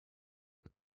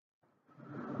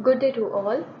Good day to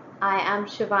all. I am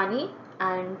Shivani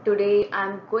and today I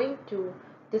am going to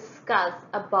discuss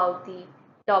about the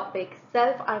topic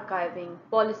self-archiving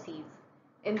policies.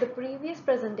 In the previous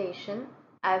presentation,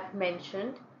 I have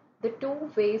mentioned the two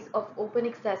ways of open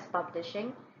access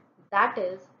publishing, that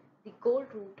is the gold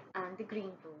route and the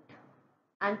green route.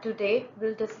 And today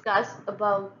we'll discuss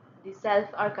about the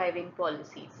self-archiving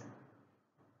policies.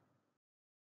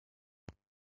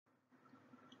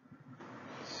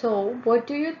 So, what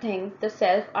do you think the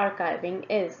self-archiving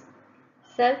is?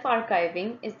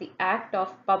 Self-archiving is the act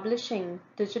of publishing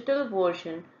digital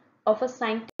version of a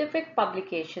scientific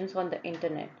publications on the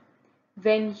internet.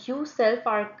 When you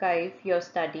self-archive your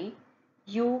study,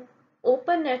 you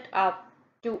open it up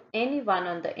to anyone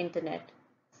on the internet.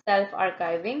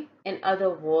 Self-archiving, in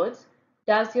other words,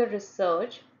 does your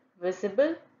research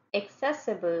visible,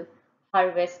 accessible,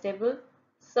 harvestable,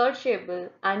 searchable,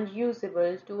 and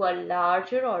usable to a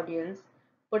larger audience,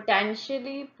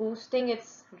 potentially boosting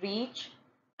its reach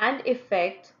and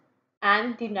effect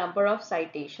and the number of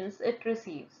citations it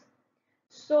receives.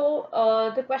 So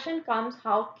the question comes,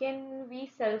 how can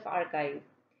we self-archive?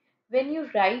 When you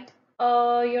write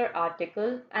your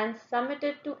article and submit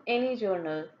it to any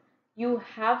journal, you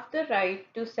have the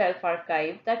right to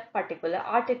self-archive that particular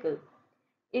article.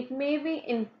 It may be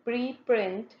in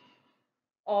preprint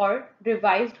or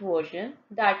revised version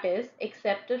that is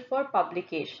accepted for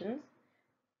publications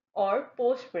or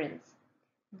postprints.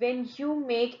 When you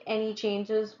make any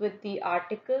changes with the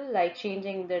article, like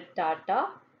changing the data,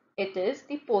 it is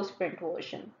the postprint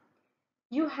version.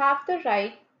 You have the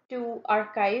right to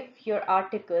archive your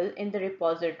article in the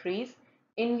repositories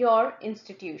in your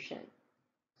institution.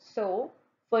 So,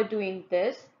 for doing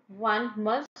this, one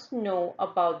must know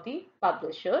about the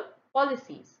publisher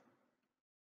policies.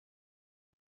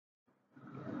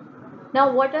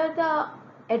 Now, what are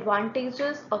the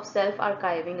advantages of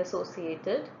self-archiving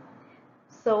associated?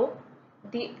 So,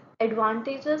 the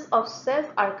advantages of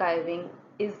self-archiving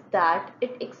is that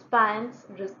it expands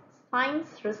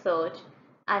science research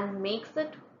and makes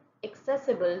it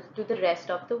accessible to the rest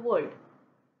of the world.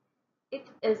 It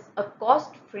is a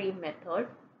cost-free method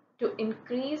to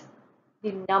increase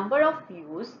the number of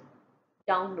views,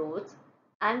 downloads,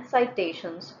 and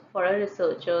citations for a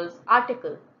researcher's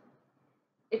article.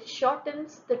 It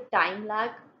shortens the time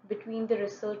lag between the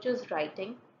researcher's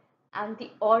writing and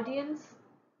the audience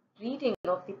reading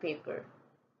of the paper.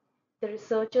 The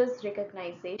researcher's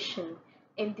recognition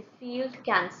in the field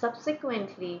can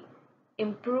subsequently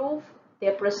improve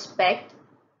their prospect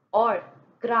or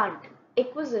grant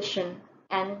acquisition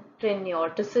and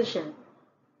tenure decision.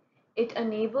 It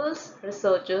enables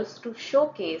researchers to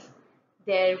showcase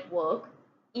their work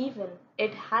even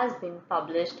it has been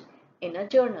published in a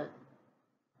journal.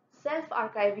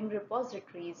 Self-archiving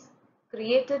repositories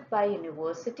created by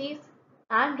universities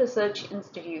and research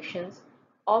institutions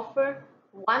offer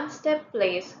one-step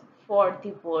place for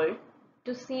the world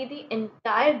to see the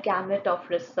entire gamut of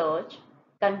research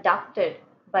conducted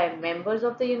by members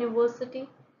of the university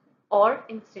or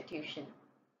institution.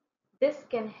 This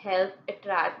can help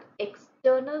attract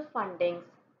external fundings,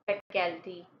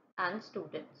 faculty, and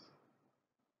students.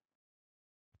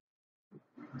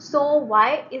 So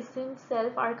why isn't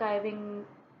self-archiving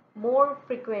more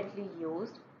frequently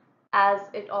used as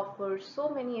it offers so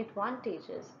many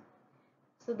advantages?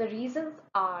 So the reasons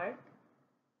are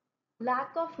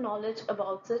lack of knowledge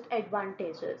about such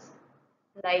advantages.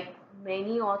 Like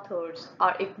many authors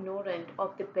are ignorant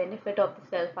of the benefit of the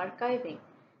self-archiving,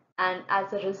 and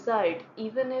as a result,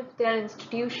 even if their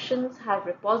institutions have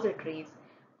repositories,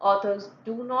 authors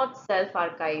do not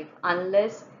self-archive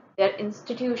unless their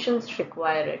institutions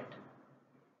require it.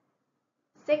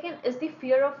 Second is the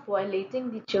fear of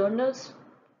violating the journal's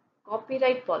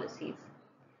copyright policies.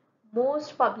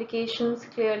 Most publications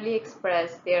clearly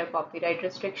express their copyright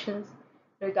restrictions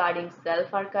regarding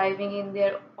self-archiving in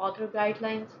their author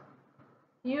guidelines.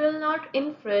 You will not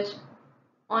infringe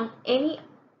on any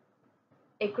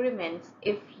agreements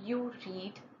if you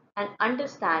read and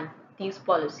understand these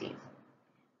policies,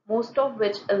 most of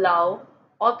which allow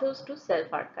authors to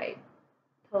self-archive.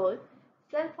 Third,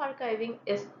 self-archiving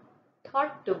is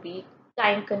thought to be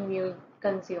time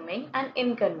consuming and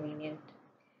inconvenient.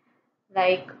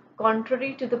 Like,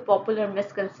 contrary to the popular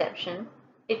misconception,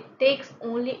 it takes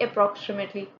only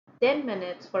approximately 10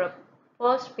 minutes for a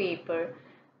first paper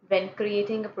when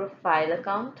creating a profile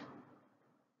account,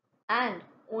 and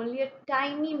only a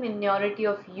tiny minority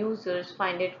of users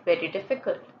find it very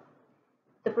difficult.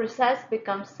 The process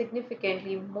becomes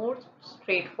significantly more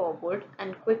straightforward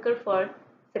and quicker for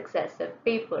successive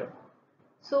paper.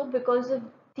 So because of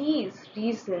these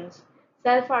reasons,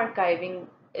 self-archiving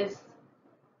is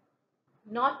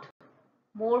not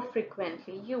more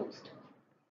frequently used.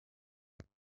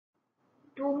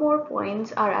 Two more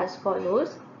points are as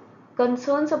follows.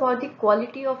 Concerns about the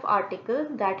quality of article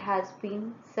that has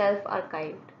been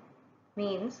self-archived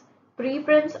means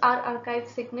preprints are archived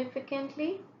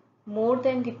significantly more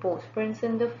than the postprints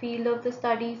in the field of the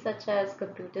study such as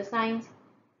computer science.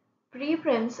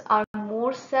 Preprints are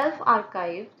more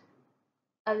self-archived,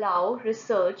 allow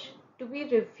research to be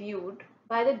reviewed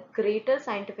by the greater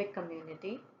scientific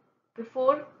community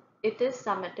before it is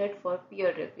submitted for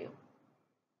peer review.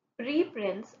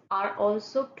 Preprints are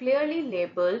also clearly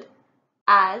labeled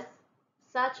as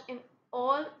such in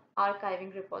all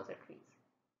archiving repositories.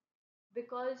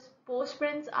 Because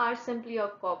postprints are simply a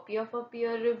copy of a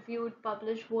peer-reviewed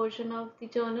published version of the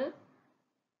journal,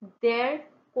 their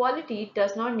quality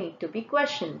does not need to be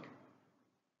questioned.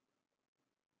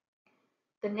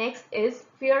 The next is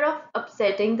fear of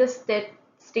upsetting the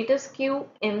status quo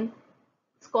in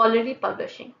scholarly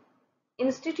publishing.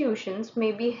 Institutions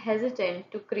may be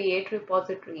hesitant to create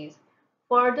repositories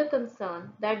for the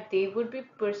concern that they would be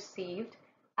perceived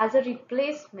as a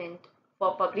replacement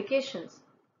for publications.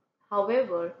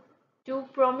 However, two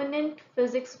prominent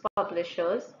physics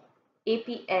publishers,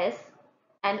 APS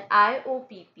and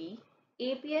IOPP,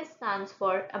 APS stands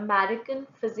for American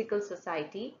Physical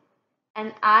Society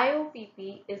and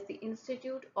IOPP is the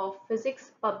Institute of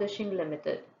Physics Publishing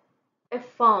Limited,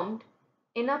 affirmed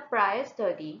in a prior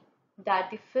study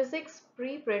that the physics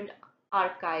preprint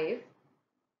archive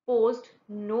posed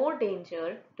no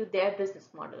danger to their business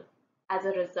model. As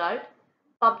a result,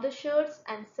 publishers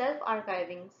and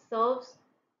self-archiving serves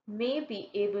may be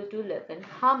able to live in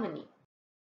harmony.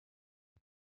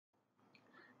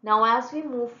 Now, as we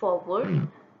move forward,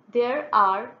 there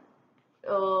are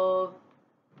uh,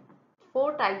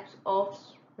 four types of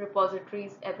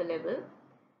repositories available.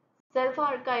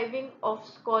 Self-archiving of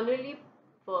scholarly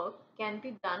work can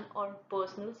be done on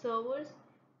personal servers,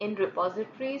 in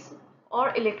repositories,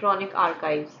 or electronic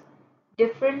archives.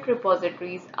 Different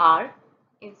repositories are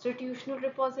institutional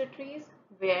repositories,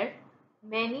 where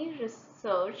many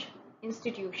research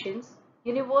institutions,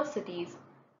 universities,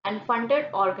 and funded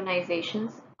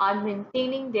organizations are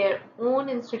maintaining their own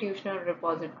institutional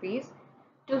repositories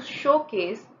to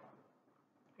showcase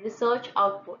research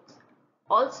outputs.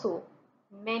 Also,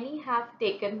 many have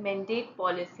taken mandate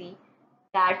policy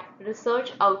that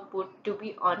research output to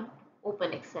be on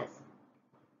open access.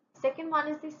 Second one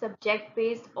is the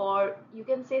subject-based or you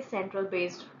can say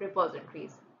central-based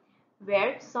repositories,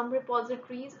 where some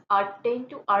repositories are tend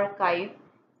to archive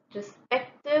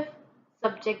respective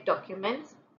subject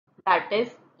documents, that is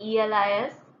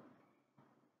ELIS,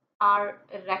 our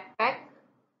RECPEC,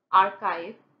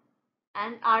 archive,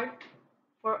 and are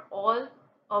for all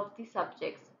of the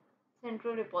subjects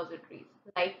central repositories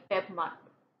like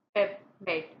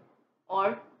PubMed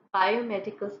or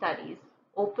biomedical studies,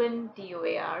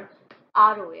 OpenDOAR,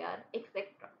 ROAR, etc.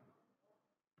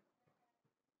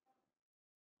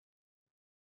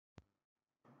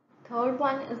 Third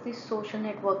one is the social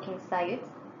networking sites,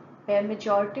 where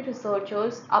majority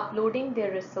researchers uploading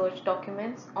their research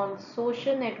documents on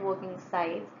social networking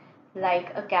sites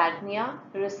like academia,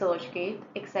 ResearchGate,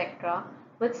 etc.,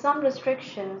 with some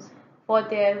restrictions for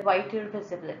their vital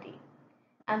visibility.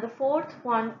 And the fourth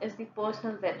one is the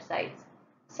personal websites.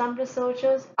 Some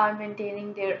researchers are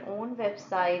maintaining their own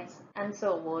websites and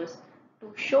servers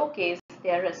to showcase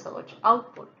their research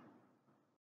output.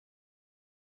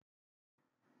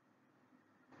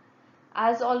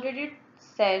 As already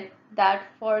said that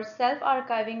for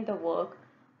self-archiving the work,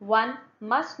 one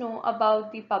must know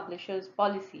about the publisher's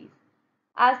policies.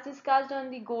 As discussed on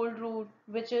the gold route,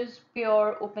 which is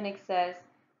pure open access,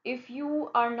 if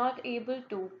you are not able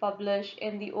to publish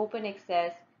in the open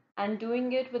access and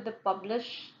doing it with the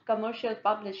commercial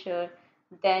publisher,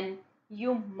 then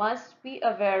you must be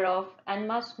aware of and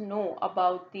must know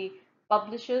about the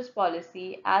publisher's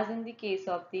policy as in the case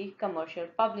of the commercial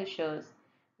publishers,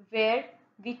 where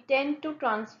we tend to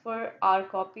transfer our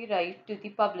copyright to the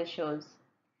publishers.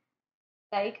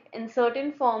 Like in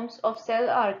certain forms of cell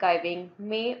archiving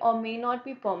may or may not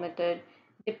be permitted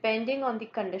depending on the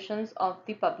conditions of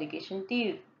the publication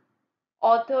deal.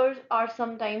 Authors are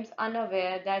sometimes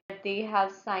unaware that they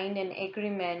have signed an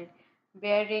agreement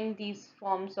bearing these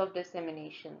forms of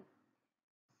dissemination.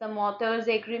 Some authors'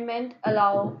 agreement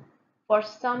allow for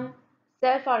some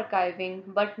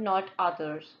self-archiving but not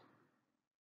others.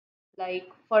 Like,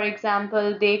 for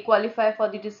example, they qualify for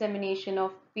the dissemination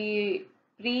of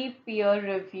pre-peer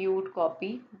reviewed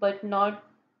copy, but not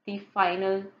the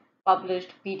final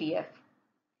published PDF.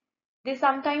 They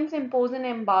sometimes impose an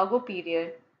embargo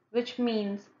period, which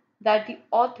means that the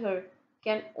author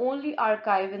can only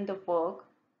archive in the work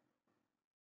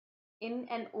in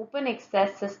an open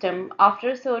access system after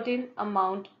a certain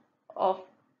amount of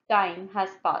time has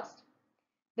passed.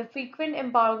 The frequent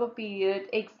embargo period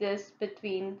exists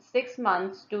between 6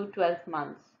 months to 12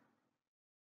 months.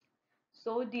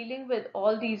 So, dealing with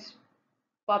all these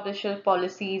publisher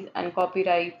policies and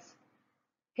copyrights,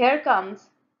 here comes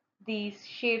the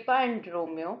Sherpa and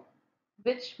Romeo,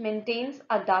 which maintains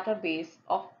a database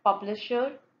of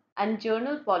publisher and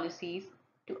journal policies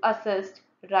to assist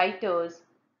writers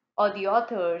or the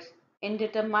authors in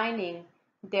determining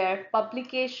their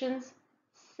publication's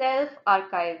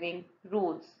self-archiving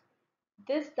rules.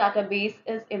 This database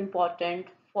is important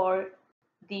for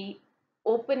the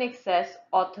open access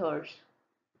authors.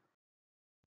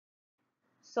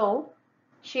 So,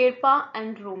 Sherpa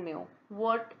and Romeo.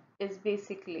 What is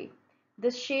basically? The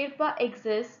Sherpa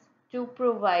exists to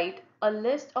provide a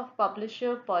list of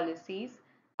publisher policies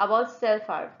about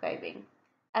self-archiving.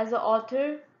 As an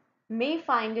author may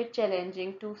find it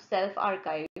challenging to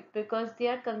self-archive because they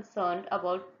are concerned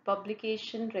about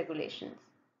publication regulations.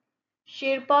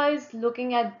 Sherpa is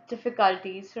looking at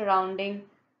difficulties surrounding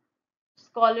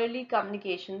scholarly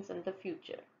communications in the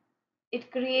future.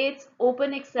 It creates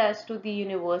open access to the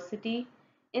university,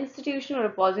 institutional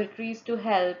repositories to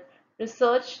help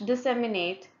researchers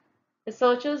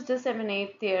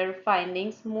disseminate their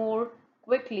findings more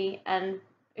quickly and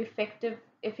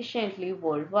efficiently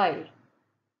worldwide.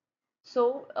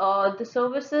 So, the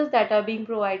services that are being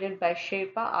provided by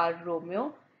Sherpa are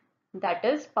Romeo, that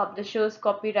is publishers'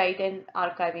 copyright and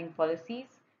archiving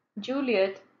policies;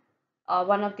 Juliet,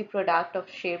 one of the product of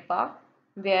Sherpa,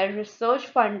 where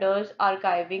research funders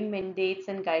archiving mandates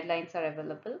and guidelines are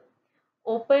available;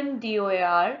 Open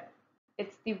DOAR,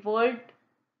 it's the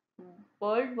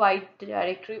worldwide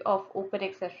directory of open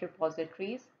access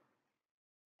repositories;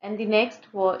 and the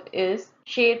next word is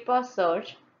Sherpa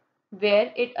Search,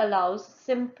 where it allows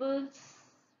simple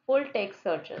full text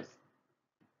searches.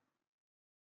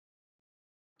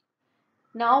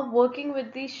 Now working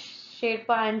with the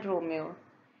Sherpa and Romeo.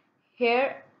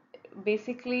 Here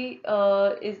basically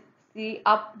is the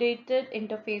updated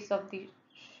interface of the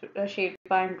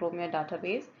Sherpa and Romeo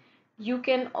database. You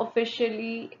can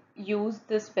officially use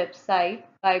this website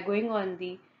by going on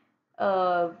the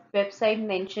website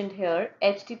mentioned here,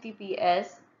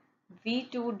 https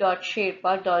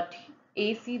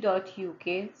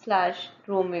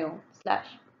v2.sherpa.ac.uk/Romeo/.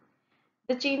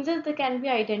 The changes that can be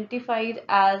identified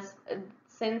as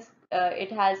since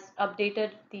it has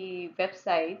updated the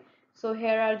website. So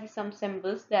here are some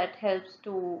symbols that helps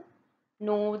to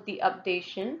know the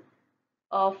updation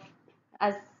of,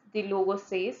 as the logo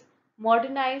says,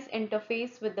 modernized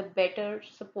interface with the better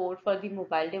support for the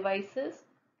mobile devices,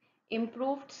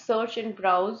 improved search and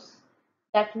browse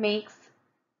that makes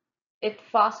it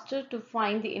faster to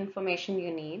find the information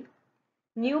you need,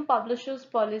 new publishers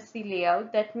policy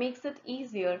layout that makes it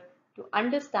easier to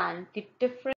understand the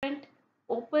different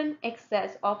open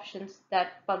access options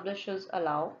that publishers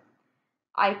allow,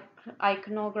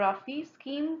 iconography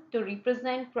scheme to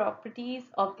represent properties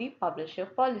of the publisher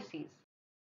policies.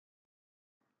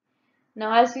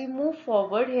 Now, as we move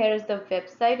forward, here is the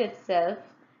website itself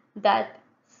that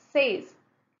says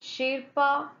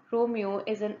Sherpa Romeo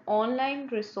is an online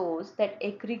resource that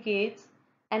aggregates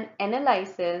and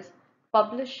analyzes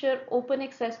publisher open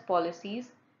access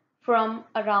policies from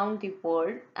around the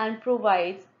world and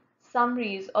provides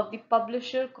summaries of the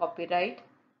publisher copyright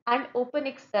and open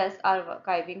access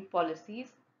archiving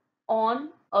policies on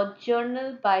a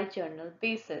journal by journal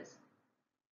basis.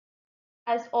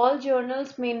 As all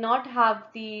journals may not have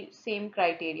the same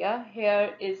criteria,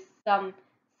 here is some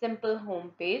simple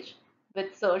home page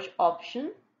with search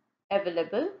option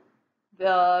available,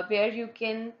 where you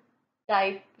can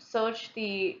search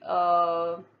the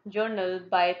journal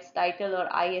by its title or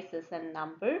ISSN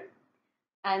number,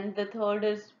 and the third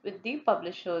is with the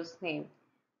publisher's name.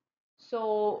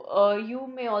 So you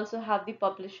may also have the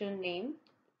publisher name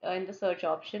in the search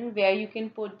option, where you can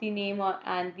put the name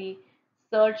and the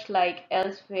search like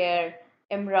Elsewhere,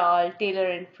 Emerald, Taylor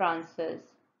and Francis.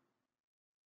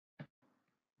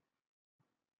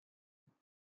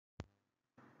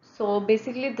 So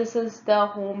basically this is the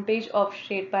home page of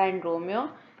Sherpa and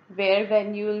Romeo, where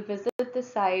when you will visit the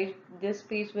site, this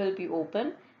page will be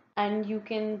open and you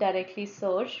can directly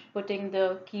search putting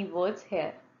the keywords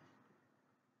here.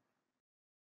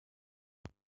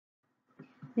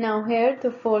 Now here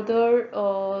the further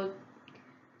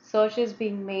search is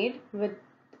being made with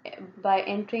by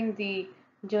entering the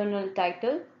journal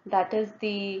title, that is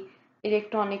the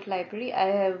electronic library. I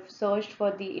have searched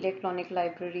for the electronic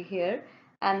library here,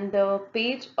 and the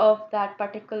page of that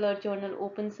particular journal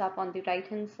opens up on the right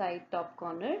hand side top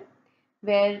corner,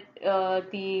 where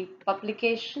the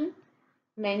publication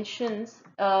mentions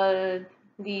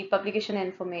the publication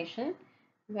information,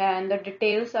 and the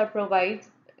details are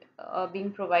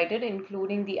being provided,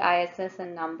 including the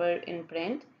ISSN number in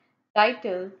print,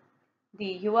 title,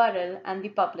 the URL, and the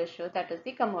publisher, that is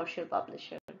the commercial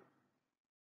publisher.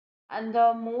 And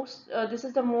this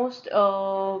is the most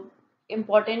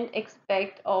important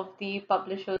aspect of the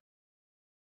publisher.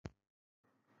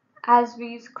 As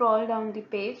we scroll down the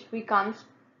page, we come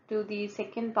to the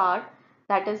second part,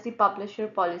 that is the publisher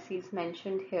policies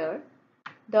mentioned here.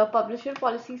 The publisher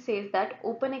policy says that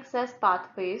open access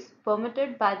pathways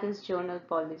permitted by this journal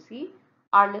policy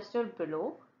are listed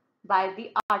below by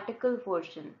the article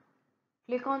version.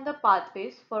 Click on the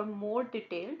pathways for more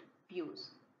detailed views.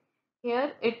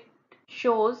 Here it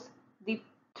shows the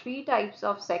three types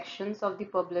of sections of the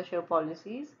publisher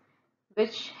policies,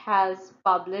 which has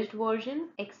published version,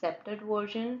 accepted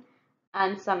version,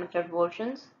 and submitted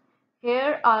versions.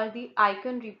 Here are the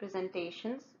icon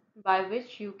representations by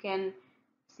which you can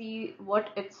see what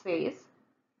it says.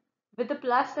 With the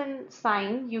plus and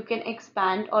sign, you can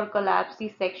expand or collapse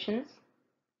these sections.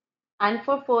 And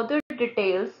for further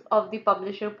details of the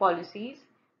publisher policies,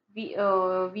 we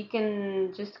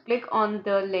can just click on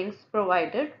the links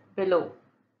provided below.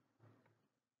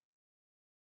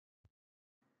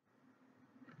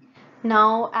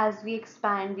 Now, as we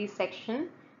expand the section,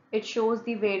 it shows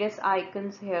the various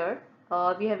icons here.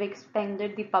 We have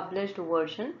expanded the published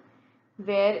version,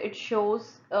 where it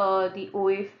shows the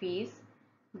OA fees.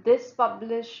 This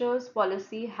publisher's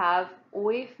policy have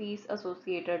OA fees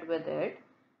associated with it.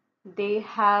 They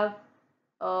have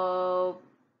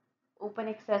open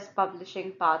access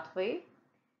publishing pathway.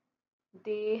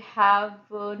 They have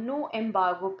no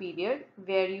embargo period,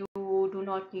 where you do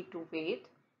not need to wait,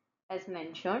 as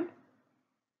mentioned.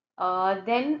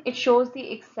 Then it shows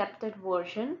the accepted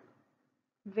version,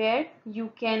 where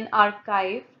you can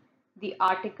archive the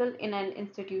article in an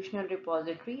institutional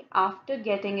repository after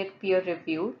getting it peer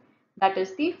reviewed. That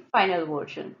is the final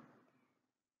version.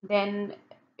 Then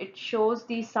it shows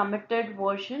the submitted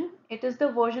version. It is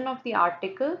the version of the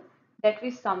article that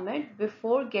we submit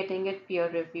before getting it peer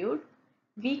reviewed.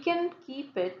 We can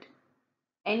keep it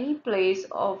any place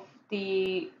of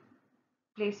the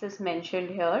places mentioned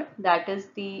here, that is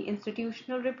the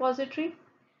institutional repository,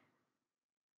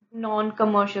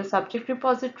 non-commercial subject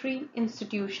repository,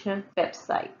 institutional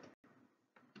website.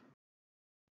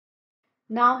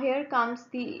 Now here comes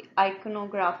the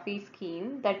iconography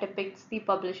scheme that depicts the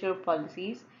publisher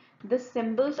policies. The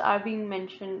symbols are being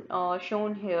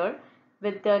shown here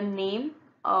with the name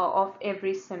of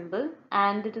every symbol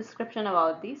and the description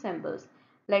about the symbols.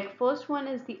 Like first one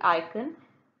is the icon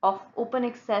of open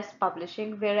access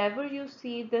publishing. Wherever you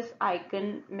see this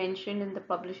icon mentioned in the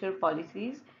publisher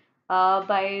policies,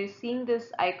 by seeing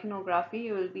this iconography,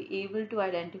 you will be able to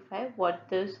identify what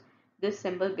this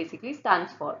symbol basically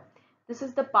stands for. This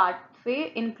is the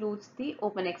pathway includes the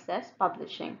open access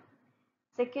publishing.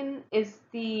 Second is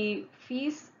the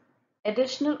fees,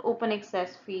 additional open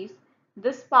access fees.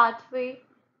 This pathway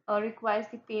requires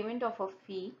the payment of a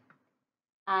fee,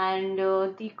 and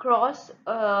the cross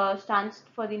stands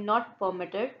for the not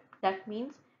permitted. That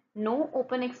means no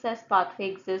open access pathway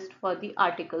exists for the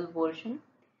article version.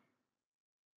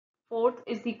 Fourth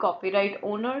is the copyright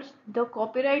owners. The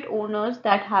copyright owners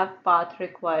that have path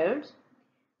requires.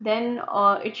 Then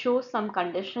it shows some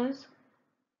conditions.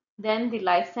 Then the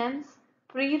license,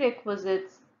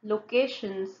 prerequisites,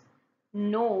 locations,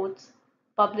 notes,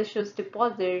 publisher's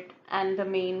deposit, and the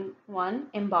main one,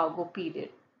 embargo period.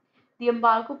 The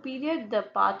embargo period the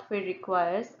pathway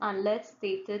requires unless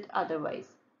stated otherwise.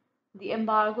 The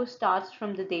embargo starts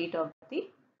from the date of the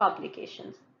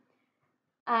publications.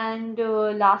 And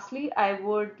lastly, I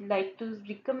would like to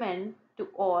recommend to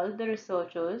all the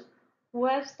researchers who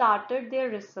have started their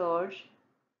research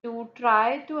to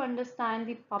try to understand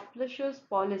the publisher's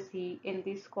policy in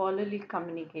the scholarly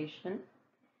communication.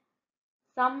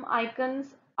 Some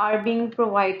icons are being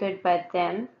provided by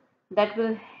them that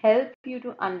will help you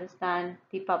to understand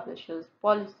the publisher's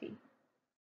policy.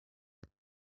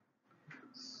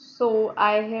 So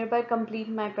I hereby complete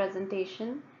my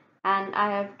presentation, and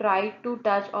I have tried to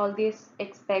touch all these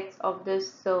aspects of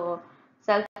this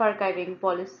self-archiving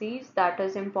policies that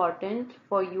is important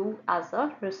for you as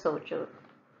a researcher.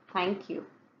 Thank you.